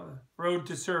 you know, Road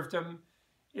to Serfdom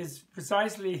is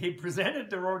precisely, he presented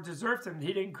the Road to Serfdom.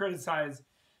 He didn't criticize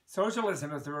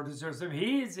socialism as the Road to Serfdom.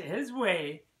 His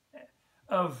way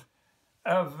of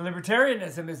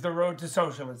libertarianism is the road to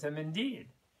socialism, indeed.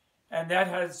 And that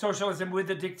has socialism with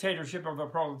the dictatorship of the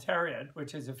proletariat,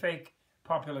 which is a fake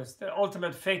populist. The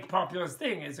ultimate fake populist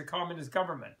thing is a communist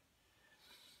government.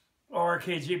 Or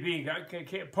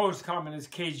KGB, post-communist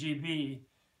KGB,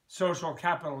 social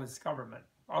capitalist government,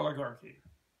 oligarchy.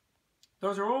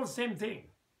 Those are all the same thing,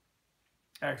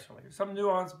 actually. Some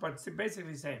nuance, but it's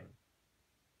basically the same.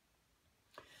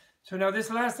 So now this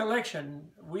last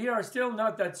election, we are still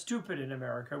not that stupid in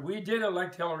America. We did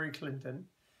elect Hillary Clinton.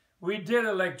 We did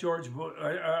elect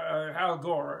Al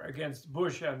Gore against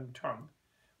Bush and Trump.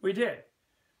 We did.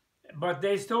 But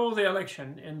they stole the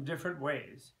election in different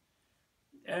ways.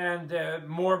 And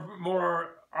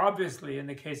more obviously in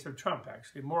the case of Trump,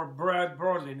 actually. More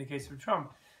broadly in the case of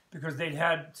Trump, because they'd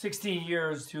had 16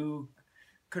 years to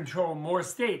control more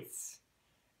states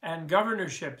and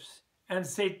governorships and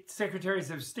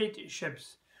secretaries of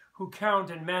stateships who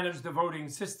count and manage the voting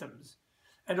systems.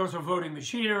 And also voting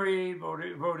machinery,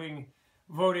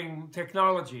 voting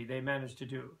technology they managed to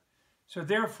do. So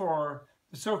therefore,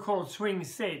 the so-called swing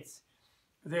states,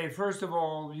 they first of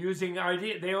all, using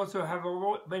they also have,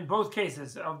 in both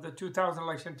cases of the 2000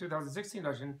 election, 2016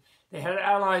 election, they had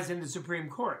allies in the Supreme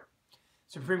Court.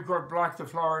 Supreme Court blocked the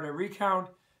Florida recount.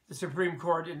 The Supreme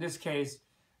Court, in this case,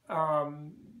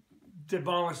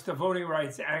 demolished the Voting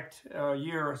Rights Act a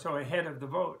year or so ahead of the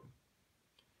vote.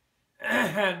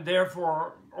 And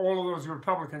therefore, all of those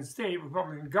Republican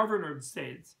governored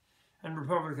states and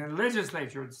Republican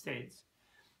legislatured states,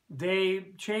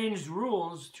 they changed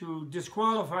rules to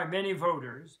disqualify many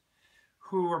voters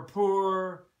who were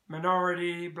poor,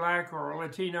 minority, black or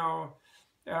Latino,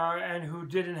 and who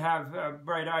didn't have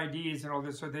bright IDs and all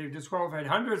this. So they disqualified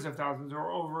hundreds of thousands, or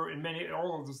over in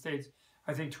all of the states,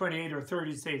 I think 28 or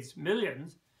 30 states,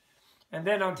 millions. And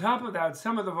then on top of that,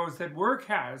 some of the votes that were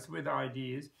cast with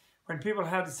IDs, when people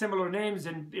had similar names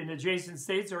in adjacent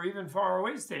states or even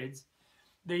faraway states,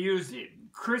 they used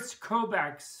Chris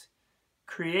Kobach's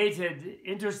created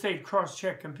interstate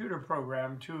cross-check computer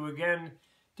program to again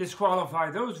disqualify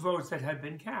those votes that had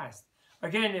been cast,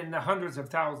 again in the hundreds of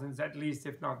thousands at least,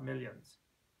 if not millions.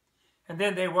 And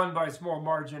then they won by a small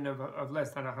margin of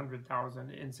less than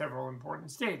 100,000 in several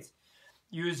important states,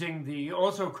 using the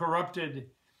also corrupted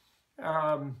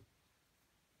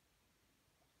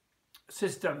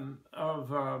system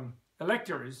of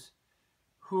electors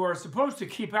who are supposed to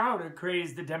keep out a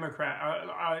crazed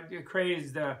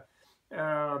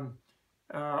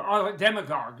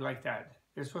demagogue like that.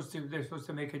 They're supposed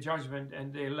to make a judgment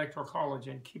in the electoral college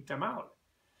and keep them out.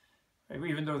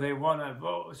 Even though they want to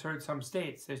vote some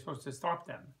states, they're supposed to stop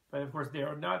them. But of course they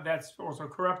are not. That's also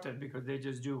corrupted because they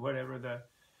just do whatever the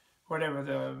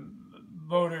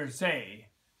voters say,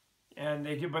 and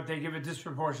they give a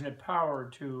disproportionate power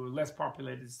to less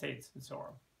populated states and so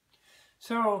on.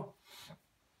 So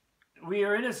we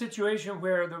are in a situation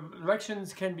where the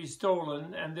elections can be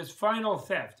stolen, and this final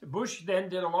theft. Bush then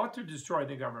did a lot to destroy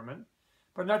the government,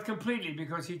 but not completely,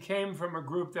 because he came from a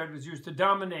group that was used to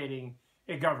dominating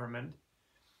a government.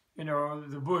 You know,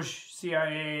 the Bush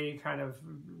CIA kind of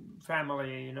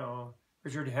family, you know,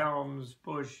 Richard Helms,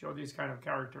 Bush, all these kind of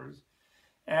characters.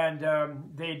 And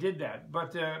they did that.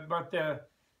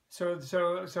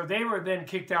 So they were then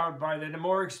kicked out by the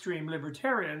more extreme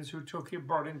libertarians who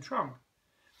brought in Trump.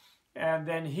 And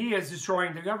then he is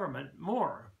destroying the government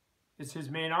more. It's his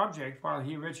main object while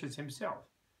he enriches himself.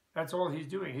 That's all he's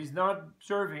doing. He's not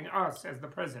serving us as the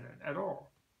president at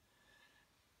all.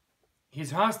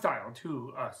 He's hostile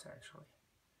to us, actually.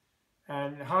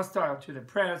 And hostile to the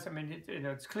press. I mean,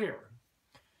 it's clear.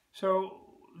 So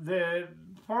the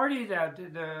party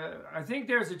I think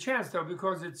there's a chance, though,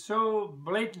 because it's so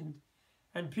blatant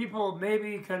and people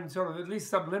maybe can sort of at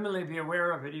least subliminally be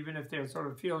aware of it, even if they sort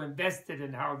of feel invested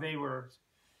in how they were,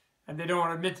 and they don't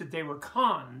want to admit that they were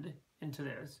conned into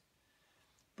this.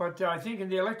 But I think in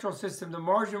the electoral system, the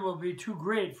margin will be too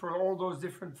great for all those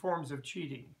different forms of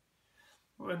cheating.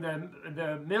 When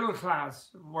the middle class,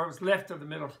 what was left of the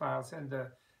middle class, and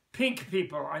the pink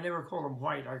people, I never call them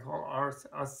white, I call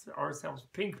ourselves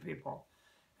pink people.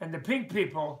 And the pink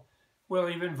people will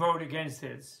even vote against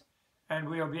this. And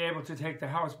we'll be able to take the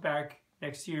House back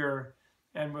next year,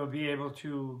 and we'll be able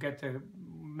to get the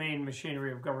main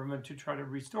machinery of government to try to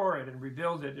restore it and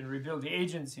rebuild the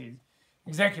agencies,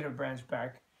 executive branch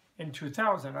back in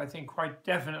 2000. I think quite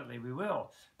definitely we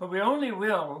will. But we only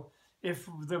will if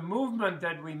the movement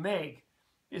that we make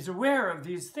is aware of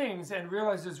these things and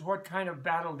realizes what kind of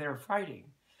battle they're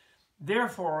fighting.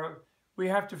 Therefore, we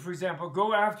have to, for example,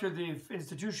 go after the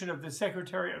institution of the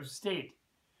Secretary of State.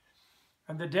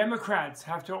 And the Democrats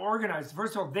have to organize.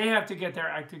 First of all, they have to get their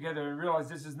act together and realize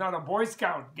this is not a Boy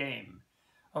Scout game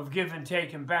of give and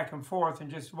take and back and forth and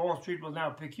just Wall Street will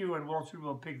now pick you and Wall Street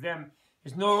will pick them.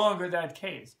 It's no longer that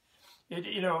case.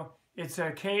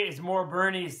 It's more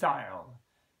Bernie style.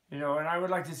 And I would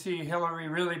like to see Hillary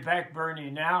really back Bernie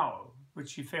now, which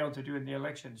she failed to do in the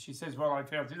election. She says, well, I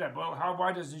failed to do that. Well,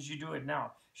 why doesn't she do it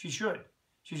now? She should.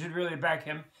 She should really back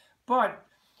him. But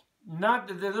not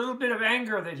the little bit of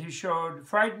anger that he showed,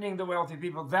 frightening the wealthy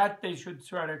people, that they should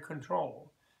try to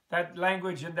control. That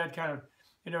language and that kind of,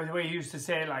 the way he used to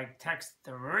say, like, tax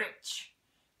the rich.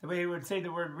 The way he would say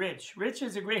the word rich. Rich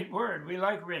is a great word. We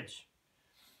like rich.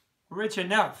 Rich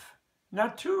enough.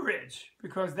 Not too rich,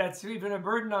 because that's even a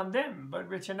burden on them, but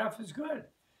rich enough is good.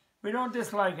 We don't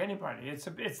dislike anybody. It's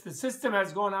the system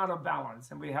has gone out of balance,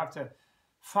 and we have to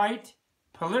fight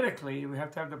politically. We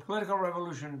have to have the political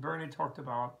revolution Bernie talked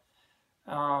about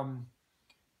to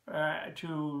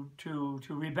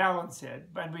rebalance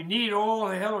it. But we need all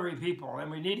the Hillary people, and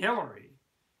we need Hillary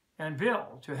and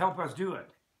Bill to help us do it.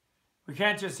 We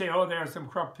can't just say, oh, there are some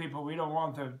corrupt people. We don't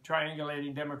want the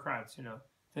triangulating Democrats,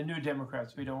 the new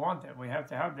Democrats. We don't want them. We have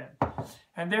to have them.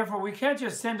 And therefore, we can't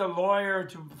just send a lawyer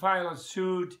to file a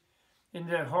suit in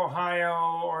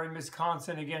Ohio or in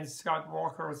Wisconsin against Scott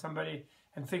Walker or somebody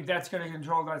and think that's going to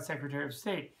control that Secretary of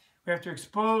State. We have to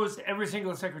expose every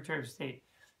single Secretary of State.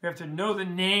 We have to know the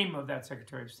name of that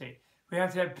Secretary of State. We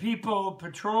have to have people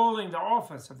patrolling the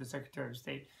office of the Secretary of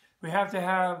State. We have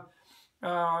to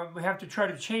try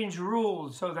to change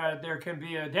rules so that there can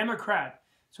be a Democrat,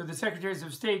 so the Secretaries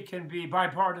of State can be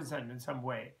bipartisan in some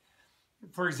way.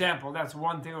 For example, that's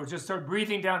one thing, or just start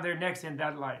breathing down their necks in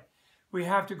that light. We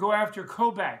have to go after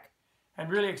Kobach and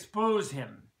really expose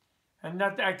him and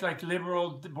not act like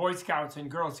liberal Boy Scouts and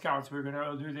Girl Scouts. We're going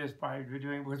to do this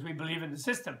because we believe in the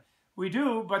system. We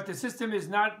do, but the system is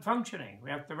not functioning.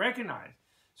 We have to recognize.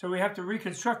 So we have to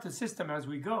reconstruct the system as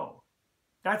we go.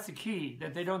 That's the key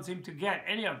that they don't seem to get,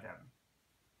 any of them.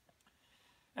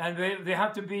 And they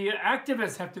have to be,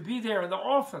 activists have to be there in the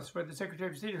office where the Secretary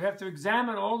of State, who have to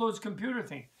examine all those computer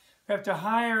things. We have to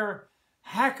hire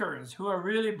hackers who are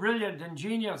really brilliant and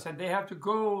genius, and they have to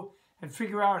go and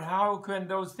figure out how can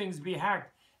those things be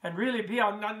hacked, and really be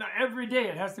on every day.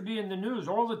 It has to be in the news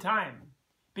all the time.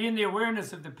 Be in the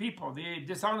awareness of the people, the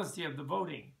dishonesty of the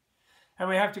voting. And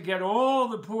we have to get all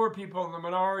the poor people and the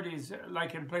minorities,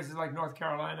 like in places like North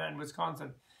Carolina and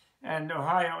Wisconsin and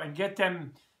Ohio, and get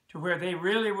them to where they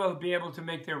really will be able to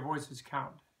make their voices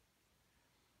count.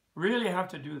 Really have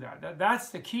to do that. That's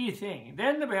the key thing.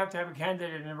 Then we have to have a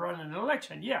candidate and run an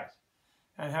election, yes.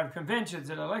 And have conventions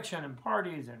and election and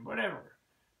parties and whatever.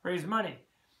 Raise money.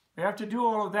 We have to do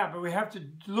all of that, but we have to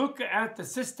look at the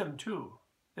system too.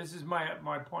 This is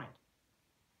my point.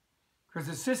 Because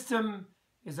the system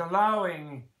is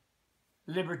allowing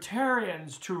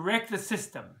libertarians to wreck the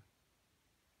system.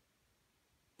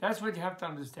 That's what you have to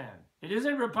understand. It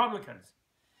isn't Republicans.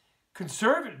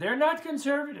 Conservative, they're not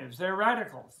conservatives, they're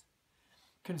radicals.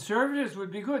 Conservatives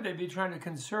would be good, they'd be trying to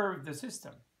conserve the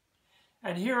system.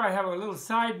 And here I have a little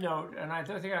side note, and I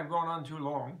think I've gone on too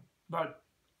long, but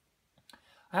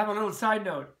I have a little side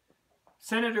note.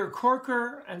 Senator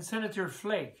Corker and Senator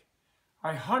Flake,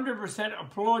 I 100%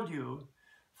 applaud you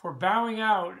for bowing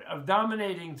out of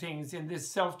dominating things in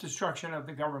this self-destruction of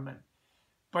the government.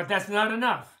 But that's not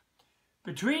enough.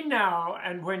 Between now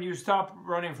and when you stop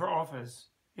running for office,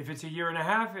 if it's 1.5 years,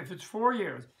 if it's 4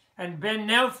 years, and Ben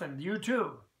Nelson, you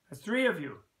too, that's 3 of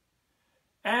you,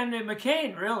 and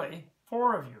McCain, really,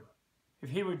 4 of you, if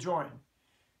he would join,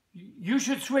 you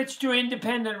should switch to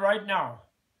independent right now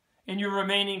in your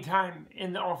remaining time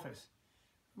in the office.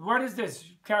 What is this,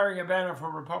 carrying a banner for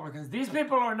Republicans? These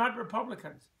people are not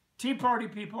Republicans. Tea Party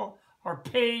people are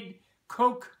paid,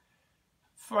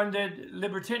 Koch-funded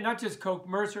libertarian, not just Koch,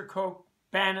 Mercer, Koch,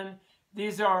 Bannon.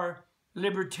 These are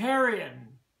libertarian,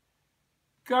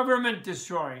 government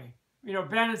destroying. You know,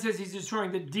 Bannon says he's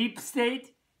destroying the deep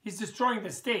state. He's destroying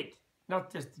the state,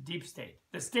 not just the deep state,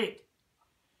 the state.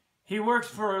 He works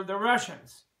for the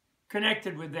Russians,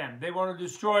 connected with them. They want to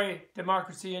destroy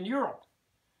democracy in Europe.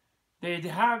 They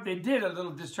did a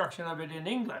little destruction of it in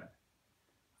England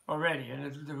already, and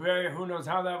it's who knows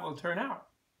how that will turn out.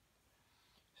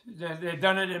 They've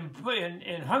done it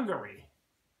in Hungary.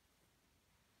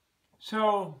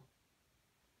 So,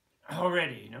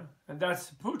 already, you know, and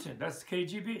that's Putin, that's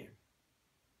KGB.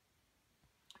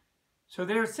 So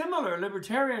they're similar,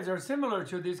 libertarians are similar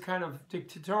to these kind of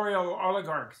dictatorial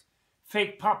oligarchs,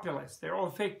 fake populists. They're all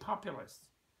fake populists.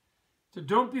 So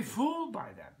don't be fooled by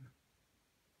them.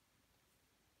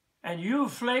 And you,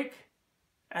 Flake,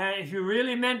 if you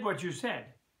really meant what you said,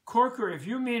 Corker, if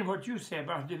you mean what you say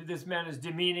about this man is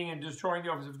demeaning and destroying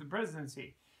the office of the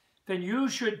presidency, then you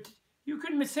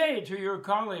can say to your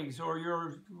colleagues or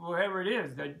whoever it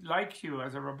is that likes you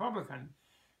as a Republican,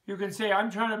 you can say, I'm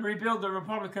trying to rebuild the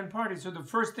Republican Party, so the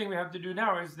first thing we have to do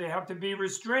now is they have to be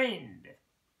restrained.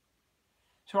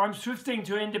 So I'm shifting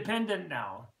to independent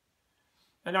now,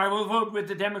 and I will vote with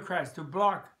the Democrats to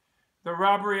block the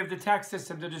robbery of the tax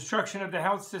system, the destruction of the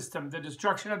health system, the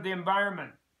destruction of the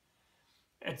environment,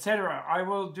 etc. I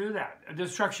will do that. A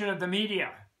destruction of the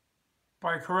media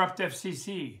by a corrupt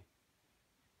FCC.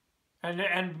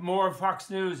 And more Fox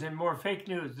News and more fake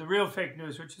news, the real fake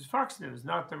news, which is Fox News,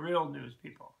 not the real news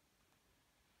people.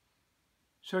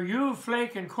 So you,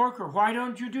 Flake and Corker, why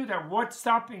don't you do that? What's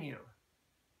stopping you?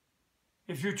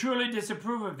 If you truly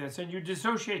disapprove of this and you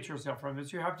dissociate yourself from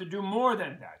this, you have to do more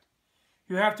than that.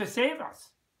 You have to save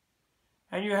us.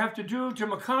 And you have to do to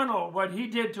McConnell what he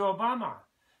did to Obama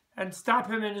and stop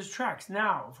him in his tracks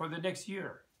now for the next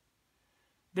year.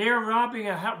 They are robbing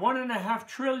 $1.5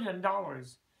 trillion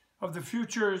of the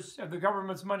futures of the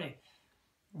government's money.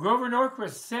 Grover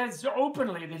Norquist says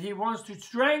openly that he wants to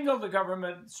strangle the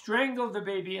government, strangle the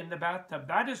baby in the bathtub.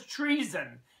 That is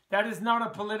treason. That is not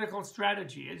a political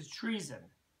strategy. It is treason.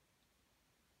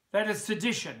 That is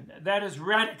sedition. That is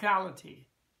radicality.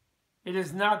 It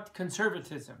is not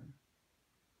conservatism.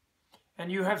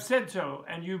 And you have said so,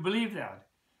 and you believe that.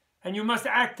 And you must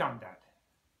act on that.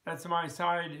 That's my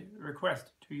side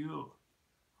request to you.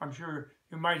 I'm sure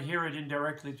you might hear it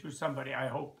indirectly through somebody, I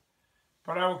hope.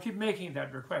 But I will keep making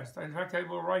that request. In fact, I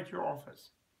will write your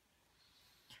office.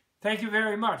 Thank you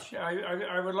very much.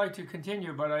 I would like to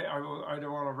continue, but I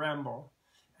don't want to ramble.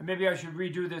 And maybe I should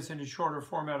redo this in a shorter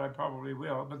format. I probably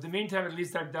will. But in the meantime, at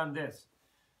least I've done this.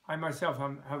 I myself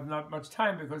have not much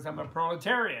time because I'm a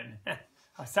proletarian,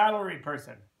 a salary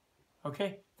person.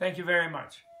 Okay? Thank you very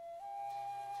much.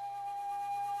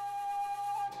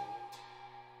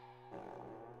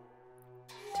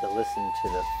 To listen to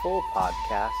the full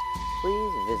podcast,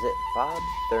 please visit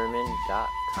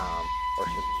bobthurman.com or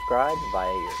subscribe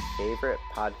via your favorite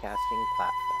podcasting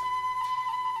platform.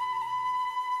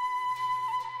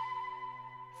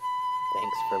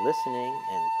 Thanks for listening,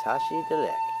 and Tashi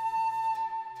Delek.